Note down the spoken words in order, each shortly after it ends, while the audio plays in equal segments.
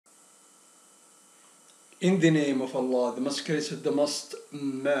In the name of Allah, the most gracious, the most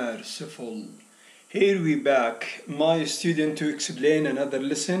merciful. Here we back, my student, to explain another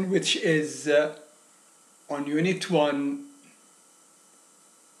lesson, which is on Unit 1.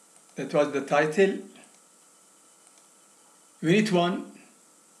 That was the title. Unit 1,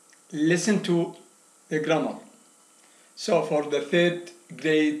 listen to the grammar. So for the 3rd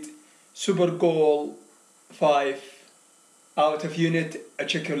grade, Super Goal 5 out of unit,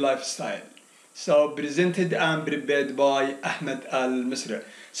 check your lifestyle. So presented and prepared by Ahmed Almusra.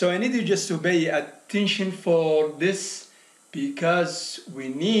 So I need you just to pay attention for this, because we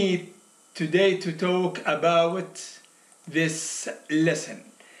need today to talk about this lesson.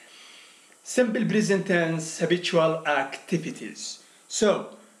 Simple present tense habitual activities.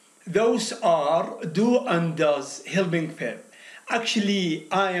 So those are do and does helping verb. Actually,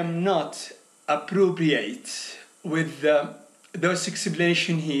 I am not appropriate with those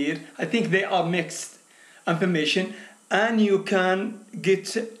explanation here. I think they are mixed information, and you can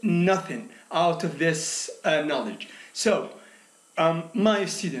get nothing out of this knowledge. So my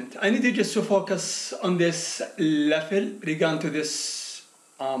student, I need you just to focus on this level regarding to this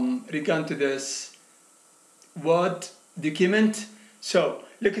word document. So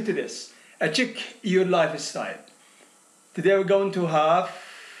look at this. Check your lifestyle. Today we're going to have,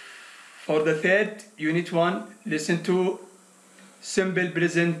 for the 3rd unit 1, listen to simple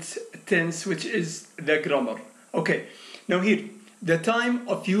present tense, which is the grammar. Okay, now here, the time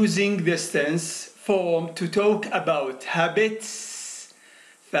of using this tense form to talk about habits,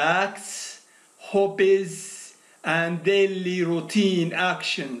 facts, hobbies, and daily routine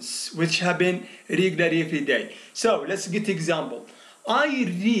actions which happen regularly every day. So let's get example. I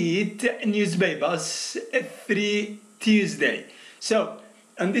read newspapers every Tuesday. So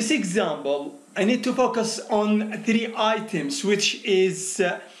in this example, I need to focus on 3 items, which is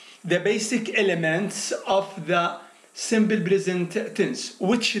the basic elements of the simple present tense,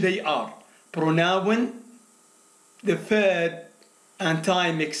 which they are pronoun, the verb, and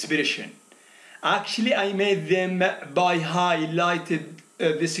time expression. Actually, I made them by highlighted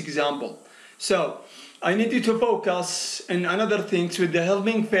this example. So I need you to focus on another things with the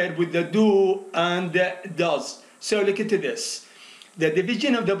helping verb, with the do and the does. So look at this. The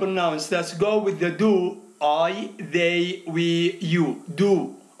division of the pronouns, let's go with the do, I, they, we, you,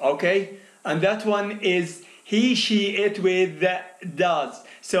 do, okay? And that one is he, she, it with the does.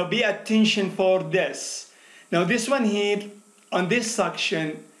 So pay attention for this. Now this one here, on this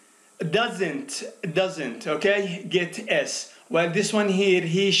section, doesn't, okay? Get S. While this one here,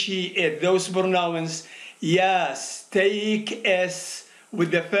 he, she, it, those pronouns, yes, take S with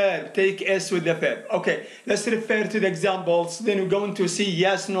the verb, take S with the verb. Okay, let's refer to the examples, then we're going to see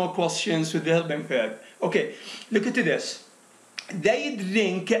yes, no questions with the helping verb. Okay, look at this. They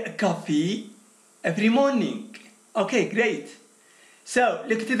drink coffee every morning. Okay, great. So,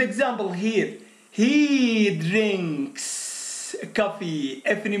 look at the example here. He drinks coffee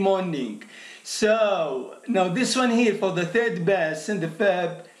every morning. So, now this one here for the 3rd person, the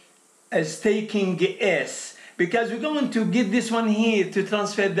verb is taking S. Because we're going to get this one here to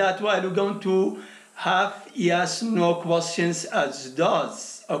transfer that, while we're going to have yes, no questions as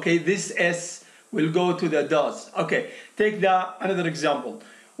does. Okay, this S will go to the does. Okay, take another example.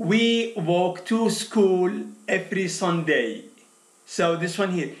 We walk to school every Sunday. So this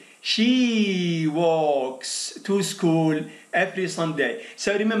one here, she walks to school every Sunday.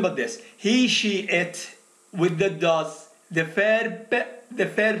 So remember this, he, she, it with the does, the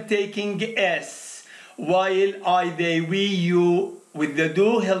verb taking S. While I, they, we, you with the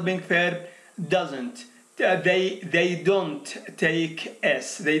do helping verb doesn't. They don't take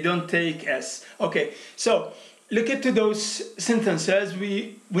S. They don't take S. Okay, so look at those sentences.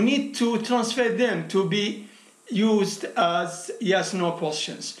 We need to transfer them to be used as yes, no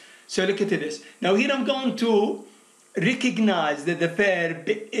questions. So look at this. Now here I'm going to recognize that the verb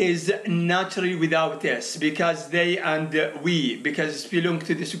is naturally without S, because they and we, because it belongs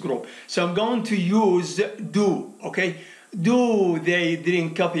to this group. So I'm going to use do, okay? Do they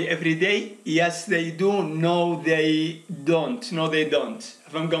drink coffee every day? Yes, they do. No, they don't. No, they don't.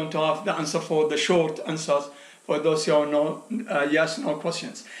 If I'm going to have the answer for the short answers for those who are no, yes, no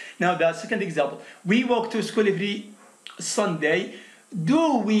questions. Now the second example. We walk to school every Sunday.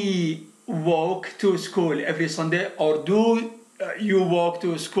 Do we walk to school every Sunday, or do you walk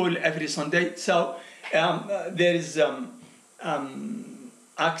to school every Sunday? So there is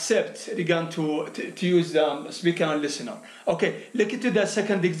accept regarding to use speaker and listener. Okay, look at the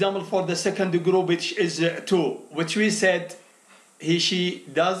second example for the second group, which is to, which we said he, she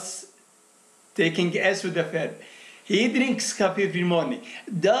does, taking S with the verb. He drinks coffee every morning.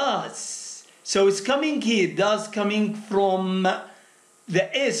 Does So it's coming here, does coming from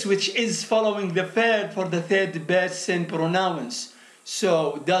the S, which is following the verb for the third person pronouns.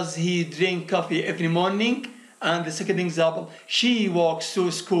 So does he drink coffee every morning? And the second example, she walks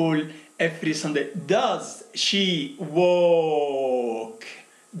to school every Sunday. Does she walk,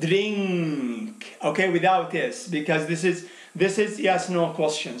 drink? Okay, without S, because this is yes, no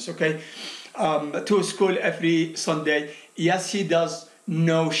questions. Okay, to school every Sunday. Yes, she does.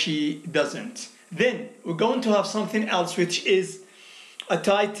 No, she doesn't. Then we're going to have something else, which is a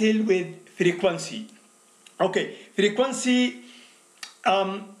title with frequency. Okay, frequency.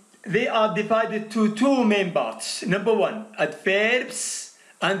 They are divided to two main parts. Number one, adverbs,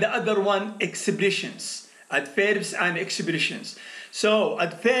 and the other one, expressions. Adverbs and expressions. So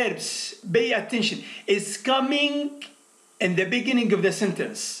adverbs, pay attention, is coming in the beginning of the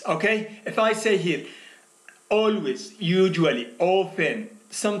sentence. Okay, if I say here, always, usually, often,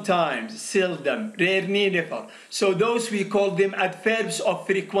 sometimes, seldom, rarely, never. So those we call them adverbs of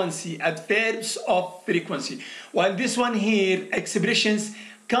frequency. Adverbs of frequency. While this one here, expressions,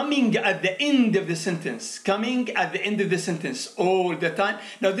 coming at the end of the sentence. Coming at the end of the sentence all the time.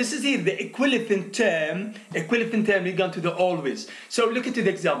 Now this is here the equivalent term. Equivalent term, we go to the always. So look at the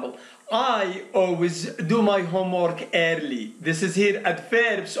example. I always do my homework early. This is here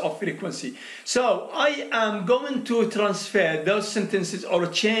adverbs of frequency. So I am going to transfer those sentences or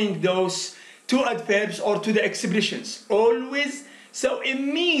change those to adverbs or to the expressions. Always. So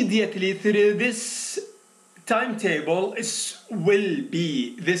immediately through this timetable, it will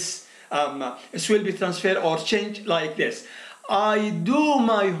be transferred or changed like this. I do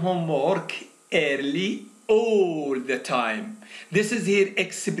my homework early all the time. This is here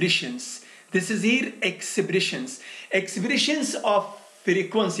expressions. This is here expressions. Expressions of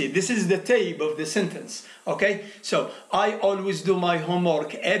frequency. This is the type of the sentence. Okay, so I always do my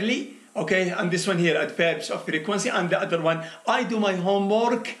homework early. Okay, and this one here, adverbs of frequency, and the other one, I do my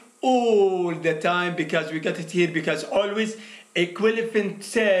homework all the time, because we got it here, because always equivalent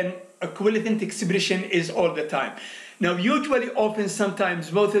term, equivalent expression is all the time. Now usually, often, sometimes,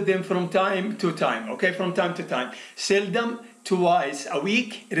 both of them from time to time. Okay, from time to time. Seldom, twice a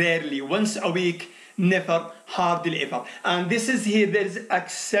week, rarely, once a week, never, hardly ever. And this is here, there is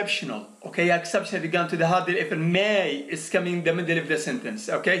exceptional. Okay, exceptional regard to the hardly ever. May is coming in the middle of the sentence.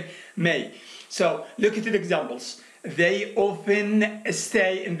 Okay, may. So look at the examples. They often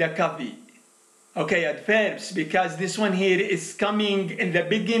stay in the coffee. Okay, adverbs, because this one here is coming in the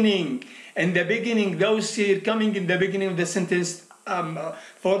beginning. In the beginning, those here coming in the beginning of the sentence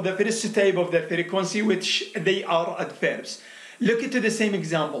for the first type of the frequency, which they are adverbs. Look at the same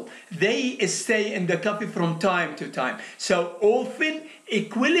example. They stay in the coffee from time to time. So often,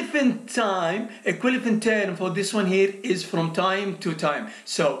 equivalent time, equivalent term for this one here is from time to time.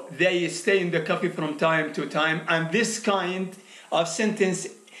 So they stay in the coffee from time to time. And this kind of sentence,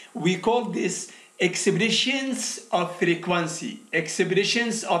 we call this expressions of frequency.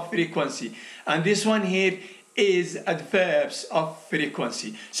 Expressions of frequency. And this one here is adverbs of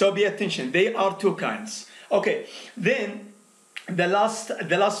frequency. So pay attention. They are two kinds. Okay, then the last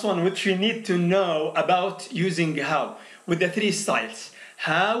one, which we need to know about using how, with the three styles.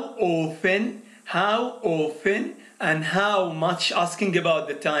 How often, and how much, asking about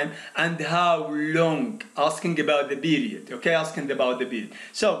the time, and how long, asking about the period. Okay, asking about the period.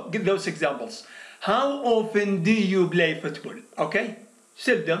 So give those examples. How often do you play football? Okay,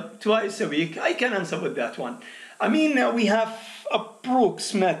 seldom, twice a week. I can answer with that one. I mean, we have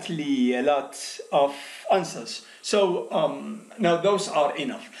approximately a lot of answers. So now those are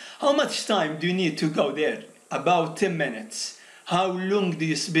enough. How much time do you need to go there? About 10 minutes. How long do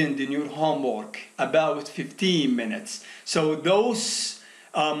you spend in your homework? About 15 minutes. So those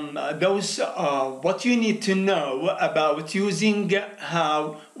what you need to know about using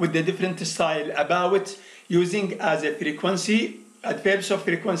how with the different style, about using as a frequency, adverbs of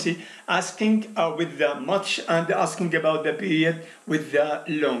frequency, asking with the much, and asking about the period with the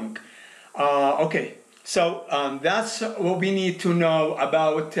long. Okay. So that's what we need to know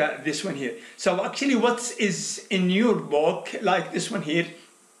about this one here. So actually, what is in your book, like this one here,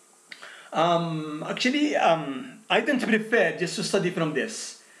 I don't prefer just to study from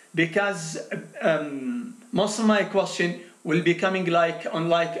this, because most of my question will be coming like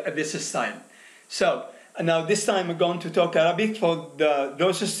this style. So now this time we're going to talk Arabic for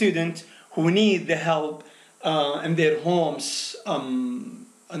those students who need the help in their homes.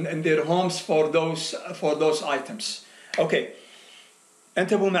 And their homes for those items. Okay.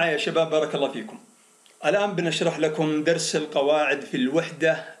 انتبهوا معي يا شباب، بارك الله فيكم. الآن بنشرح لكم درس القواعد في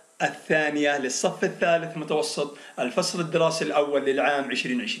الوحدة الثانية للصف الثالث متوسط الفصل الدراسي الأول للعام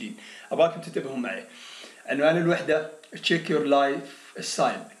 2020. أباكم تنتبهون معي. عنوان الوحدة Check your life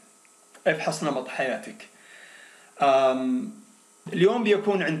style. افحص نمط حياتك. اليوم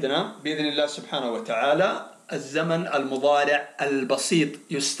بيكون عندنا بإذن الله سبحانه وتعالى الزمن المضارع البسيط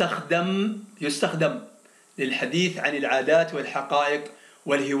يستخدم للحديث عن العادات والحقائق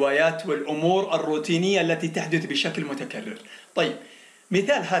والهوايات والأمور الروتينية التي تحدث بشكل متكرر. طيب،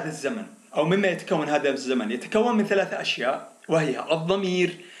 مثال هذا الزمن أو مما يتكون هذا الزمن يتكون من 3 أشياء، وهي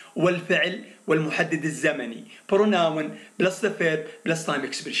الضمير والفعل والمحدد الزمني pronoun plus the verb plus time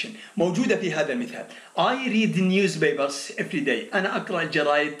expression. موجودة في هذا المثال. I read newspapers every day. أنا أقرأ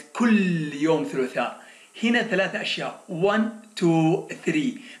الجرايد كل يوم ثلاثاء. هنا 3 أشياء 1 2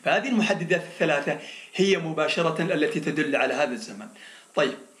 3. فهذه المحددات الثلاثة هي مباشرة التي تدل على هذا الزمن.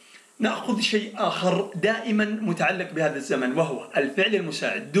 طيب، نأخذ شيء آخر دائما متعلق بهذا الزمن، وهو الفعل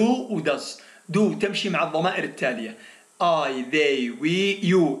المساعد do و does. do تمشي مع الضمائر التالية I, they, we,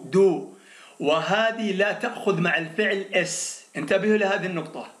 you. do. وهذه لا تأخذ مع الفعل s. انتبهوا لهذه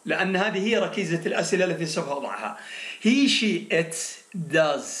النقطة، لأن هذه هي ركيزة الأسئلة التي سوف أضعها. he, she, it,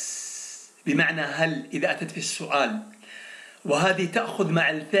 does بمعنى هل إذا أتت في السؤال، وهذه تأخذ مع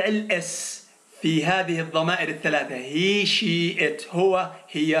الفعل s في هذه الضمائر الثلاثة he, she, it. هو،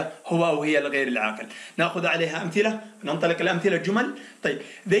 هي، هو أو هي الغير العاقل. نأخذ عليها أمثلة، ننطلق الأمثلة جمل. طيب،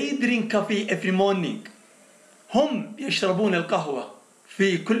 they drink coffee every morning. هم يشربون القهوة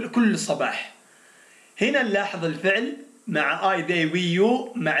في كل صباح. هنا نلاحظ الفعل مع I, they, we,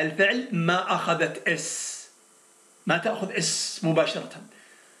 you. مع الفعل ما أخذت s، ما تأخذ s مباشرة.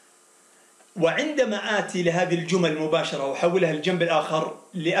 وعندما آتي لهذه الجمل مباشرة وأحولها للجنب الآخر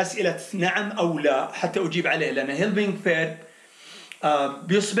لأسئلة نعم أو لا حتى أجيب عليه، لأن helping verb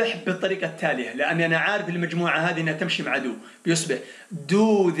بيصبح بالطريقة التالية، لأني أنا عارف المجموعة هذه أنها تمشي مع do. بيصبح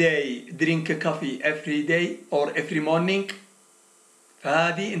do they drink coffee every day or every morning.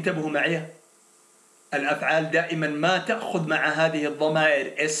 فهذه انتبهوا معي، الأفعال دائما ما تأخذ مع هذه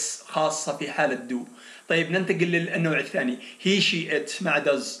الضمائر s خاصة في حالة do. طيب، ننتقل للنوع الثاني he, she, it مع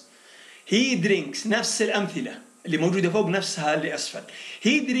does. he drinks نفس الأمثلة اللي موجودة فوق نفسها اللي أسفل.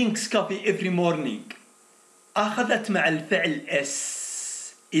 he drinks coffee every morning أخذت مع الفعل s،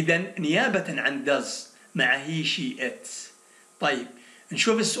 إذن نيابة عن does مع he, she, it. طيب،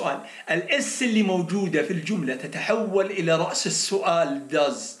 نشوف السؤال. الاس اللي موجودة في الجملة تتحول إلى رأس السؤال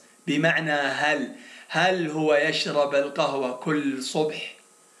does بمعنى هل هو يشرب القهوة كل صبح؟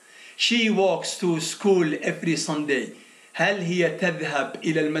 she walks to school every Sunday. هل هي تذهب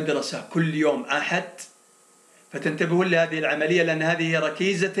إلى المدرسة كل يوم أحد؟ فتنتبهون لهذه العملية، لأن هذه هي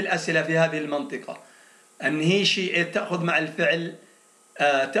ركيزة الأسئلة في هذه المنطقة. أن هي شيء تأخذ مع الفعل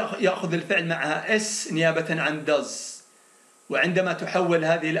يأخذ الفعل معها s نيابة عن does. وعندما تحول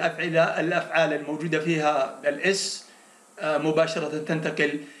هذه الأفعال الموجودة فيها الاس مباشرة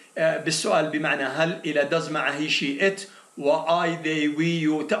تنتقل بالسؤال بمعنى هل إلى does مع he, she, it. و I, they, we,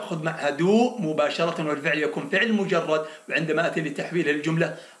 you تأخذ معها do مباشرة، والفعل يكون فعل مجرد. وعندما أتي لتحويل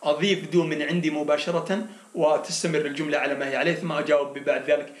الجملة أضيف do من عندي مباشرة وتستمر الجملة على ما هي عليه، ثم أجاوب بعد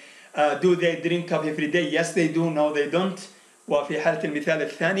ذلك do they drink coffee every day? Yes they do. No they don't. وفي حالة المثال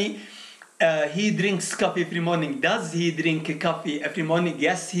الثاني he drinks coffee every morning. Does he drink coffee every morning?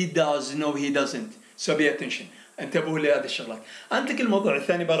 Yes he does. No he doesn't. So pay attention. انتبهوا لهذه الشغلات. أنتقل الموضوع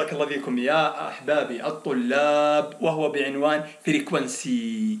الثاني بارك الله فيكم يا أحبابي الطلاب، وهو بعنوان frequency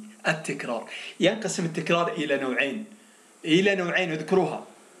التكرار. ينقسم التكرار إلى نوعين اذكروها: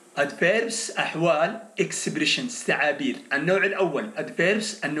 adverbs أحوال، expressions تعابير. النوع الأول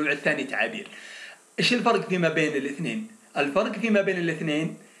adverbs، النوع الثاني تعابير. إيش الفرق فيما بين الاثنين؟ الفرق فيما بين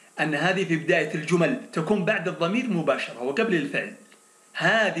الاثنين أن هذه في بداية الجمل تكون بعد الضمير مباشرة وقبل الفعل،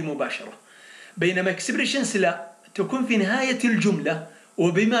 هذه مباشرة. بينما expressions لا، تكون في نهاية الجملة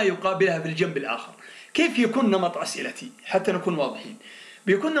وبما يقابلها في الجنب الآخر. كيف يكون نمط أسئلتي حتى نكون واضحين؟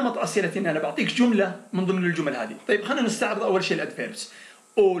 بيكون نمط أسئلتي أن أنا بعطيك جملة من ضمن الجمل هذه. طيب، خلينا نستعرض أول شيء الادverbs.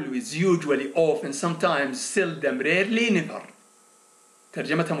 always, usually, often, sometimes, seldom, rarely, never.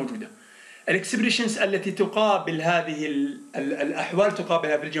 ترجمتها موجودة. الاكسبريشنز التي تقابل هذه الأحوال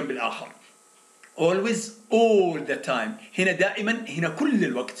تقابلها في الجنب الآخر. always, all the time. هنا دائما، هنا كل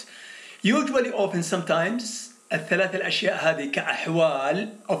الوقت. usually, often, sometimes. الثلاث الأشياء هذه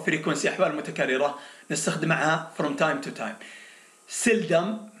كأحوال أو frequency، أحوال متكررة نستخدمها from time to time. seldom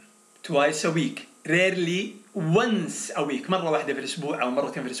twice a week. rarely once a week، مرة واحدة في الأسبوع أو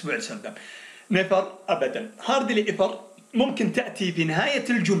مرتين في الأسبوع. seldom. never أبدا. hardly ever ممكن تأتي في نهاية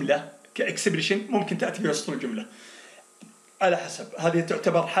الجملة كإكسبريشن، ممكن تأتي في وسط الجملة. على حسب، هذه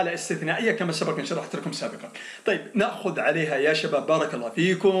تعتبر حالة استثنائية كما سبق أن شرحت لكم سابقا. طيب نأخذ عليها يا شباب بارك الله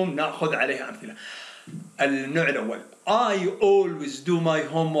فيكم، نأخذ عليها أمثلة. النوع الأول I always do my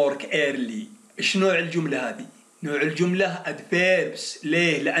homework early. إيش نوع الجملة هذه؟ نوع الجملة adverbs.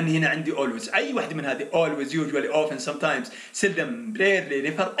 ليه؟ لأن هنا عندي always. أي واحدة من هذه always, usually, often, sometimes, seldom, rarely,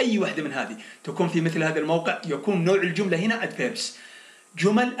 never، أي واحدة من هذه تكون في مثل هذا الموقع يكون نوع الجملة هنا adverbs،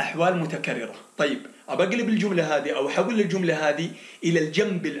 جمل أحوال متكررة. طيب أبقلب الجملة هذه أو أحول الجملة هذه إلى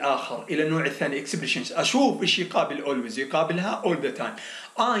الجنب الآخر، إلى النوع الثاني expressions. أشوف إيش يقابل always، يقابلها all the time.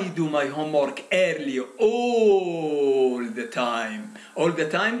 I do my homework early all the time. all the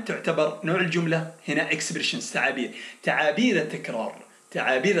time تعتبر نوع الجملة هنا expressions، تعابير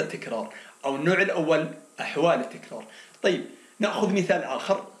التكرار، أو النوع الأول أحوال التكرار. طيب نأخذ مثال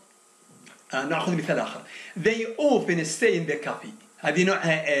آخر. They often stay in the cafe. هذه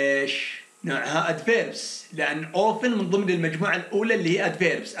نوعها إيش؟ نوعها adverbs، لأن often من ضمن المجموعة الأولى اللي هي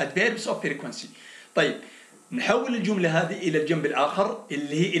adverbs of frequency. طيب نحول الجملة هذه إلى الجنب الآخر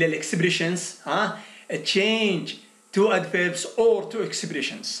اللي هي إلى الexpressions. change to adverbs or to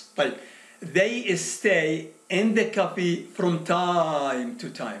expressions. طيب they stay in the cafe from time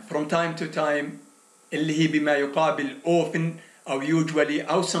to time اللي هي بما يقابل often أو usually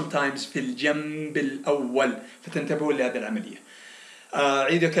أو sometimes في الجنب الأول، فتنتبهوا لهذه العملية.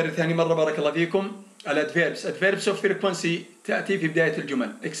 عيد أكرر ثاني مرة بارك الله فيكم. adverbs of frequency تأتي في بداية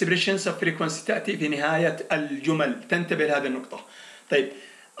الجمل، expressions of frequency تأتي في نهاية الجمل، تنتبه لهذه النقطة. طيب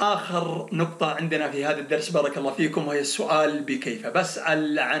آخر نقطة عندنا في هذا الدرس بارك الله فيكم وهي السؤال بكيف.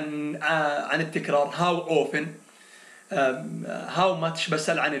 بسأل عن التكرار how often، how much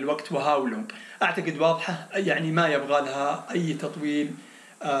بسأل عن الوقت، و how long. أعتقد واضحة، يعني ما يبغى لها أي تطويل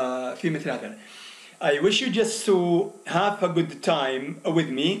في مثل هذا. I wish you just to have a good time with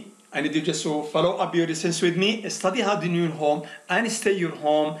me. I need you just to follow up your lessons with me, study hard in your home, and stay your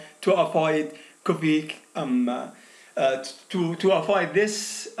home to avoid COVID, to avoid this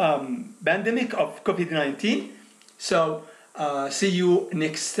pandemic of COVID-19. So see you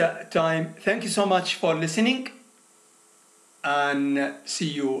next time. Thank you so much for listening, and see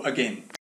you again.